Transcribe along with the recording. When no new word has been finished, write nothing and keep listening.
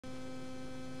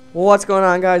What's going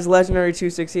on, guys? Legendary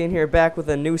 216 here, back with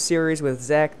a new series with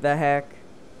Zach the Hack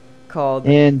called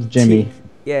And T. Jimmy.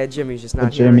 Yeah, Jimmy's just But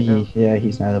not here right now. Jimmy, yeah,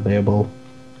 he's not available.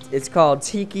 It's called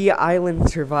Tiki Island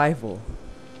Survival.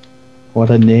 What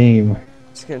a name.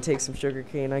 Just gonna take some sugar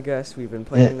cane, I guess. We've been Eh,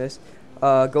 playing this.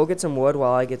 Go get some wood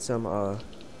while I get some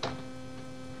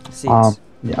seeds.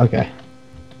 yeah, okay.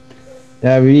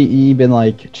 Yeah, we been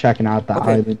like checking out the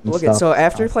Okay, island and look at stuff. so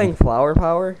after playing Flower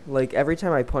Power, like every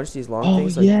time I punch these long Oh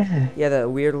things, like yeah. yeah,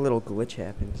 that weird little glitch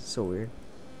happens. It's so weird.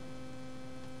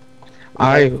 If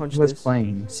I I punch was this,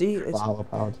 playing see, it's Flower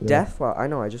Power today. death. Well, I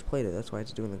know I just played it. That's why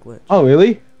it's doing the glitch. Oh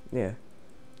really? Yeah.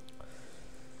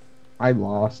 I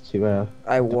lost to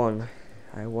I won.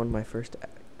 I won my first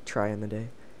try in the day.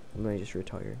 And then I just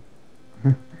retired.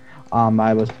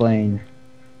 I was playing.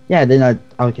 Yeah, then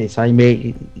okay, so I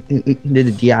did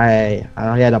a DIA.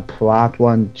 I had a plot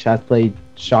one chest plate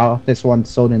shot. This one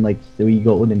sold in like 3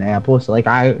 golden apples. So like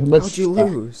I was How'd you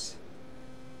lose?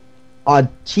 a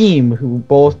team who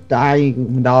both died.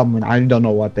 I don't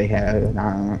know what they had,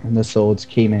 and the souls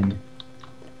came in.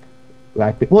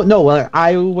 Like, well, no, well,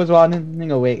 I was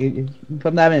running away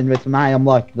from them, and with my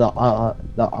luck, the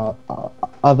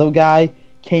other guy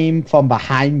came from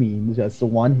behind me and just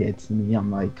one hits me. I'm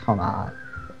like, come on.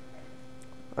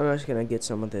 I'm just gonna get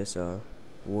some of this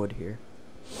wood here.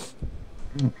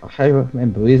 I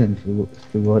am blazing through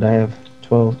wood. I have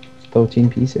 12, 13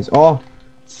 pieces. Oh,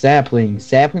 saplings.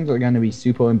 Saplings are gonna be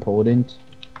super important,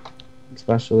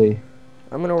 especially.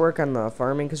 I'm gonna work on the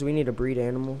farming because we need to breed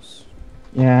animals.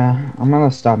 Yeah, I'm gonna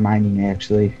stop mining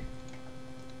actually.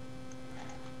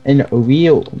 And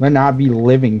we'll not be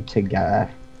living together.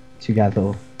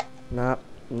 Not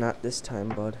this time,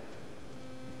 bud.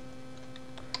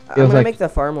 I'm Feels gonna like make the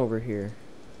farm over here.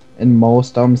 in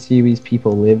most series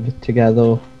people live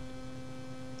together.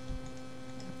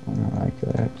 I don't like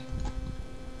that.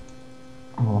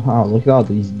 Oh wow, look at all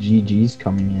these GGs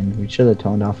coming in. We should have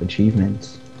toned off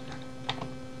achievements.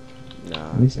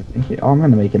 Nah. At least I think oh, I'm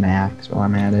gonna make an axe while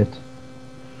I'm at it.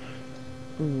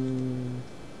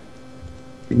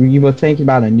 We were thinking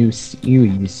about a new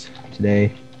series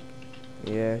today.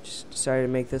 Yeah, just decided to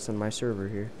make this on my server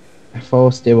here.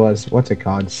 First it was, what's it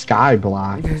called?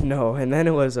 Skyblock. No, and then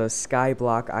it was a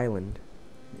skyblock island.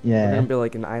 We're Yeah. gonna build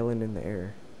like an island in the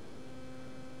air.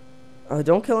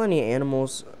 Don't kill any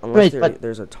animals unless Wait,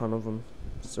 there's a ton of them.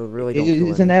 So really don't kill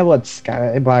isn't any. that what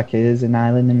Skyblock is? An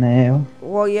island in the air?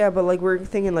 Well, yeah, but like we're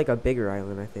thinking like a bigger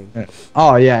island, I think.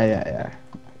 Oh yeah.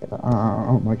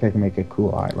 Like I can make a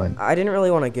cool island. I didn't really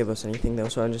want to give us anything though,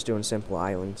 so I'm just doing simple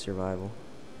island survival.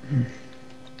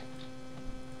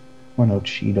 Oh no,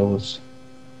 Cheetos.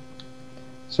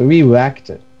 So we wrecked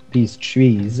these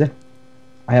trees.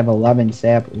 I have 11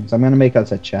 saplings. I'm gonna make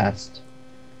us a chest.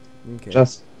 Okay.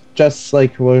 Just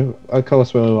like we're, of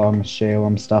course we'll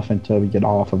share stuff until we get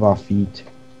off of our feet.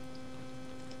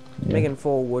 Yeah. Making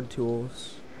full wood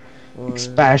tools.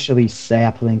 Especially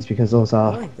saplings because those I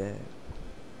are like that.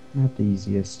 not the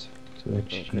easiest to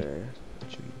achieve. Okay.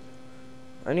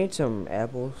 I need some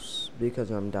apples because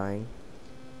I'm dying.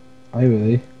 Oh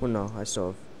really? Well, no, I still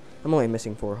have. I'm only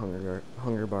missing 4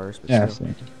 hunger bars. But Yeah. still.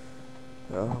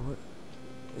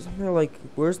 Isn't there like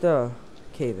where's the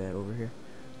cave at over here?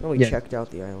 No, we checked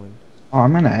out the island. Oh,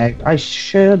 I'm gonna. I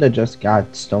should have just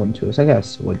got stone tools. I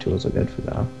guess wood tools are good for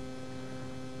that.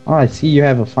 Oh, I see you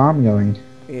have a farm going.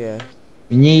 Yeah.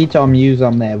 We need to use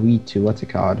that wheat too. What's it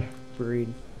called?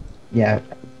 Breed. Yeah.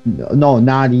 No,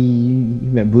 not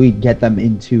even breed. Get them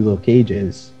into little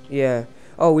cages. Yeah.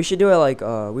 Oh, we should do it like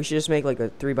we should just make like a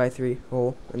 3x3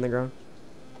 hole in the ground.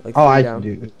 Like Oh, I down.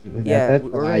 can do. Yeah, That's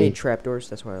we're gonna need trapdoors.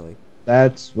 That's why I like.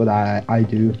 That's what I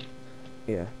do.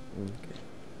 Yeah. Okay.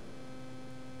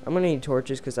 I'm gonna need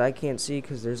torches because I can't see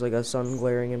because there's like a sun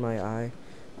glaring in my eye.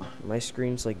 My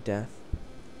screen's like death.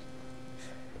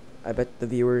 I bet the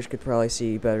viewers could probably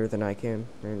see better than I can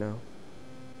right now.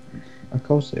 Of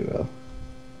course they will.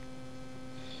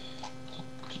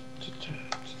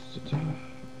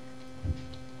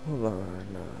 Hold on.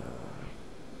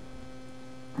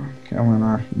 Okay, I'm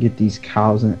gonna get these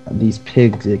cows and these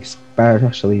pigs,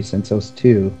 especially since those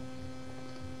two.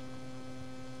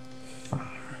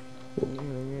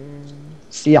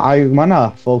 See, I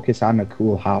wanna focus on the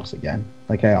cool house again,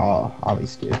 like I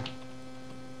always do.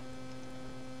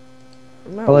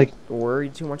 I'm not But,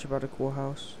 worried too much about a cool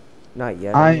house. Not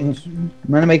yet. I'm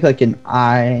gonna make like an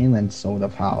island sort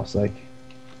of house, like.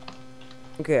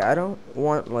 Okay, I don't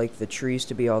want like the trees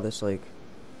to be all this like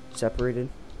separated.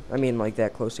 I mean like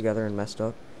that close together and messed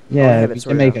up. Yeah, we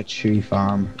can make a tree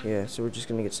farm. Yeah, so we're just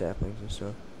gonna get saplings and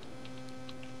stuff.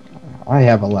 I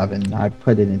have 11. I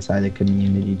put it inside the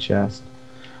community chest.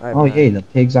 I have Oh not. yeah, the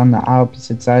pig's on the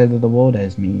opposite side of the world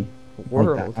as me. Like the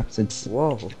World. opposite.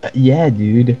 Whoa. Yeah,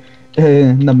 dude.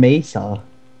 The mesa.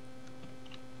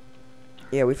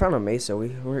 Yeah, we found a mesa. We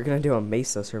were gonna do a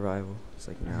mesa survival. It's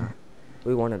like, nah.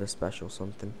 We wanted a special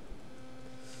something.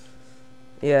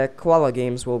 Yeah, Koala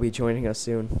Games will be joining us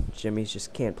soon. Jimmy's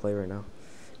just can't play right now.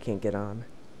 Can't get on.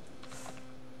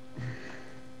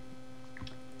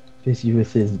 Busy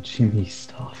with his Jimmy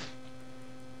stuff.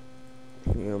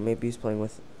 You know, maybe he's playing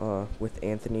with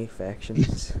Anthony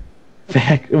factions.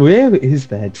 Fact, where is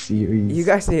that You series?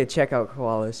 guys need to check out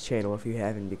Koala's channel if you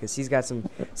haven't, because he's got some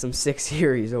sick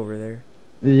series over there.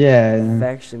 Yeah,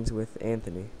 Factions with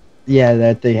Anthony. yeah,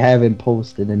 that they haven't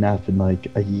posted enough in like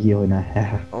a year and a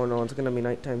half. Oh no, it's gonna be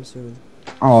nighttime soon.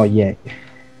 Oh yeah.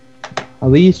 At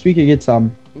least we could get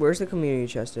some. Where's the community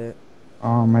chest at?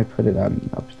 I put it on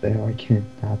up there. I can't.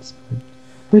 That's.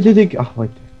 Where did it go? Oh, like.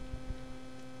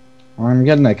 I'm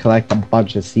gonna collect a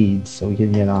bunch of seeds so we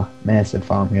can get a massive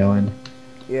farm going.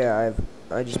 Yeah,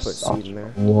 I just put seed in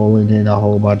there. Rolling in a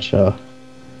whole bunch of.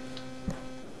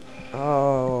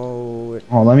 Oh,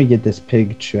 Oh, let me get this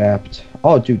pig trapped.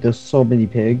 Oh, dude, there's so many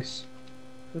pigs.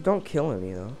 don't kill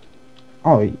any though.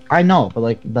 Oh, I know, but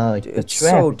like Dude, the it's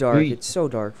trap. so dark. dude, It's so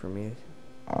dark for me.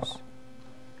 oh,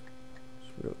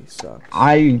 It really sucks.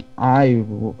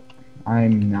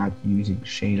 I'm not using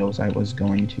shadows. I was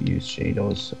going to use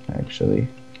shadows actually.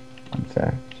 In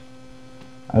fact,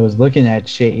 I was looking at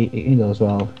shadows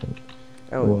while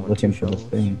I we only were want looking 2 for the shovels.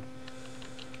 thing.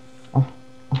 Oh,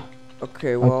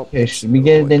 Okay, well. okay, should we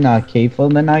get it in a cave for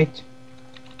the night?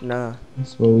 Nah.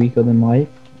 That's where we could in life.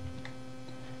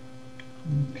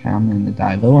 Okay, I'm gonna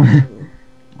die though.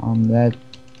 That.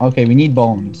 Okay, we need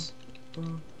bones.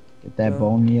 Get that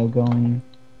bone meal going.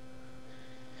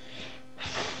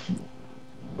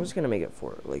 I'm just gonna make it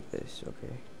for like this,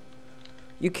 okay.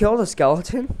 You killed a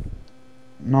skeleton?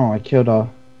 No, I killed a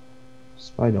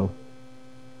spider.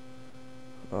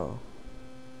 Oh.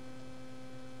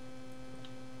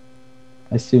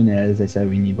 As soon as I said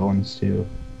we need bones too.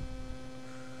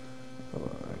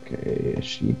 Okay,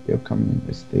 sheep, you're coming in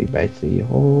this 3x3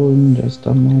 hole in just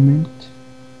a moment.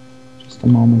 Just a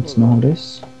moment's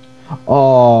notice.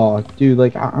 Oh, dude,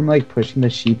 like I'm like pushing the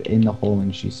sheep in the hole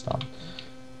and she stopped.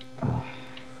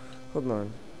 Hold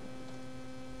on.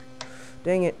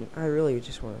 Dang it, I really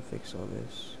just want to fix all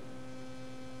this.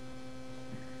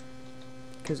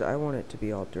 Because I want it to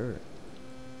be all dirt.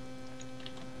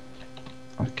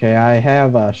 Okay, I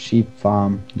have a sheep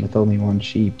farm with only 1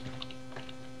 sheep.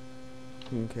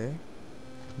 Okay.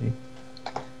 Okay.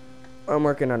 I'm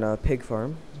working on a pig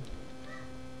farm.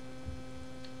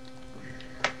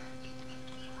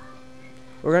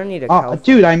 We're gonna need a cow. Oh,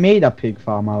 dude, I made a pig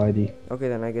farm already. Okay,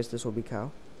 then I guess this will be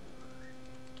cow.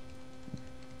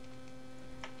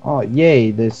 Oh,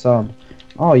 yay, this, oh,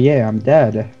 yeah, I'm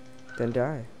dead. Then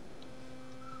die.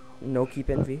 No keep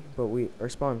envy, but our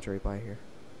spawn's right by here.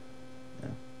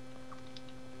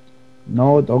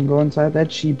 No, don't go inside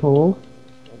that sheep hole.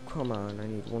 Oh, come on, I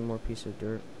need 1 more piece of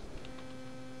dirt.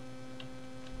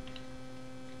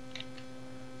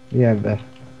 We have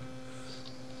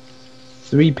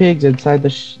 3 pigs inside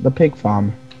the pig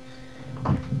farm.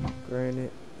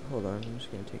 Granite. Hold on, I'm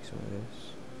just gonna take some of this.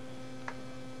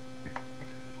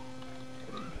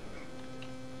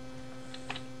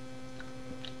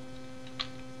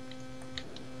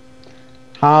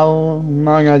 How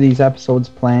long are these episodes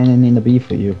planning to be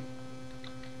for you?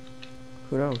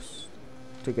 Who knows?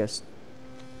 To guess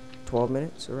 12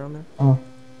 minutes around there? Oh.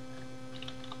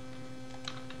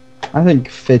 I think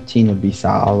 15 would be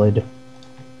solid.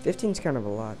 15's kind of a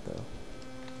lot, though.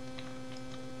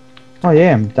 Oh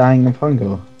yeah, I'm dying of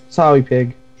hunger. Sorry,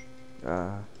 pig.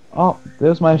 Ah, Oh,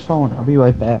 there's my phone. I'll be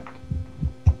right back.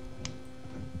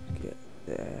 get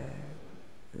that.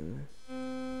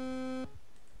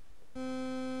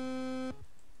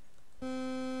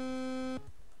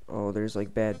 Oh, there's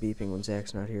like bad beeping when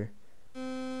Zach's not here.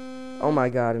 Oh my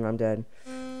god, and I'm dead.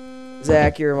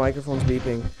 Zach, your microphone's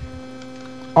beeping.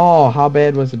 Oh, how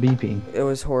bad was the beeping? It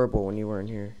was horrible when you weren't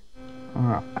here.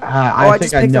 I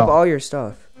just think I picked know. up all your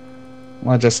stuff.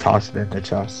 I'll just toss it in the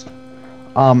chest.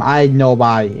 I know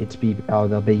why it's the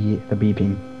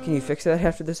beeping. Can you fix that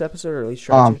after this episode, or at least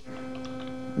try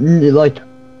to? Like,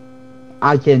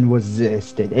 I can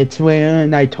resist it. It's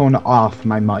when I turn off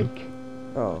my mic.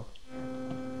 Oh,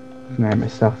 I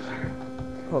myself.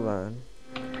 hold on.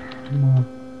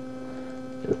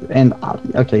 And,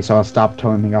 okay, so I'll stop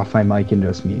turning off my mic in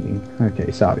this meeting.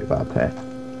 Okay, sorry about that.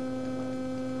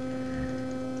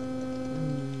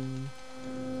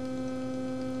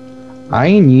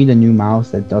 I need a new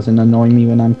mouse that doesn't annoy me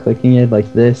when I'm clicking it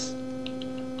like this.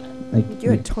 Like,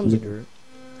 You had tons of dirt.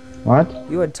 What?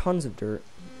 You had tons of dirt.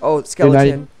 Oh, Dude, I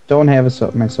skeleton. don't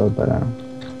have my sword, but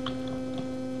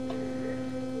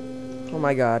Oh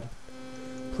my god.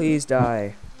 Please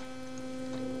die.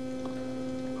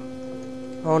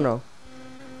 Oh no.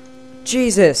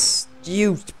 Jesus!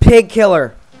 You pig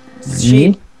killer! me?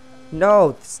 Sheep!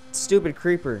 No, stupid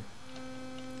creeper.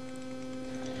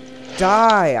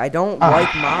 Die! I don't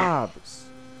like mobs.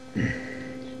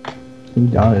 Who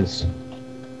does?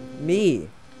 Me.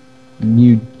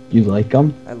 You like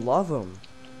them? I love them.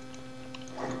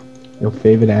 Your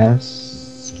favorite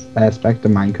aspect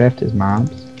of Minecraft is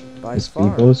mobs? By Is far.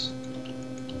 creepers?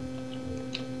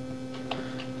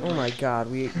 Oh my god,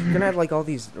 we're gonna have like all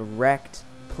these wrecked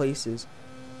places.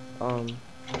 Oh,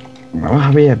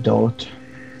 we have dirt.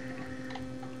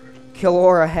 Kill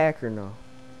or a hacker, no.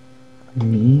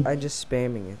 Me? I'm just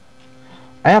spamming it.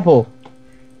 Apple!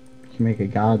 You can make a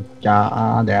god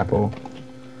apple.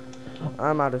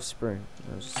 I'm out of spring.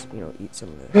 I'll just, eat some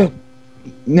of this.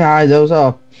 Nah, those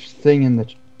are thing in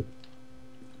the...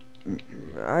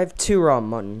 I have 2 raw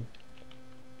mutton.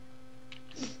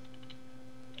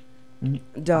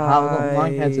 Die. How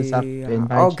long has this up been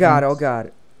by Oh god, chance? oh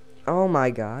god. Oh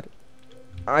my god.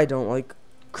 I don't like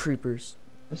creepers.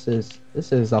 This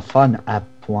is a fun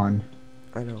Ep.1.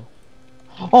 I know.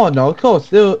 Oh no, of course,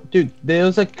 dude,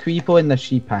 there's a creeper in the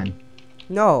sheep pen.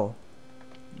 No.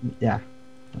 Yeah.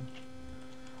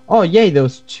 Oh yay,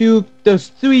 there's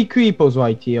 3 creepers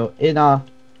right here in a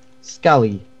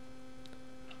skelly.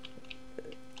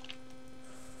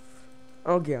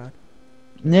 Oh god.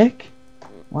 Nick?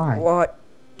 Why? What?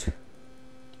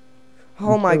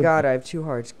 Oh my killed god, you. I have 2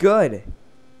 hearts. Good.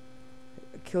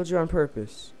 I killed you on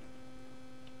purpose.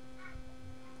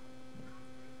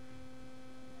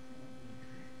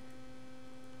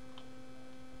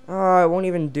 Oh, it won't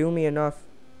even do me enough.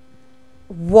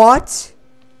 What?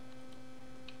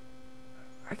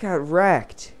 I got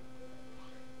wrecked.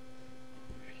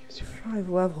 5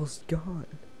 levels gone.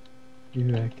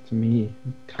 You wrecked me,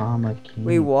 karma king.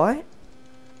 Wait, what?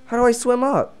 How do I swim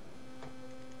up?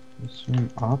 You swim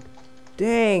up?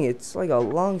 Dang, it's like a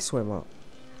long swim up.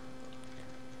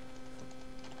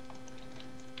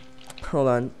 Hold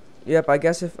on. Yep, I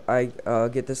guess if I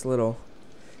get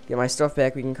my stuff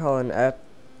back, we can call it an ep.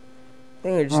 I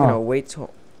think we're just gonna wait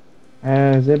till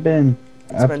Has it been?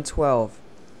 it's been 12.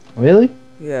 Really?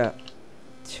 Yeah.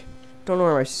 Don't know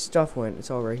where my stuff went. It's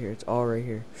all right here. It's all right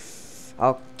here.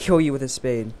 I'll kill you with a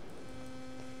spade.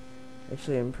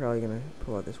 Actually, I'm probably gonna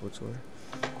pull out this wood sword.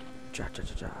 Ja, ja,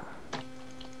 ja, ja.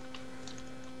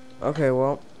 Okay,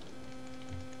 well.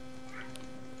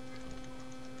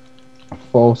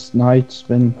 False night's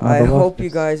been. I hope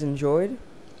you guys enjoyed.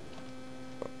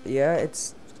 Yeah,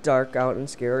 it's dark out and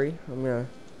scary.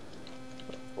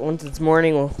 Once it's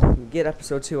morning, we'll get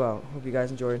episode 2 out. Hope you guys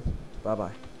enjoyed. Bye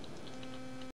bye.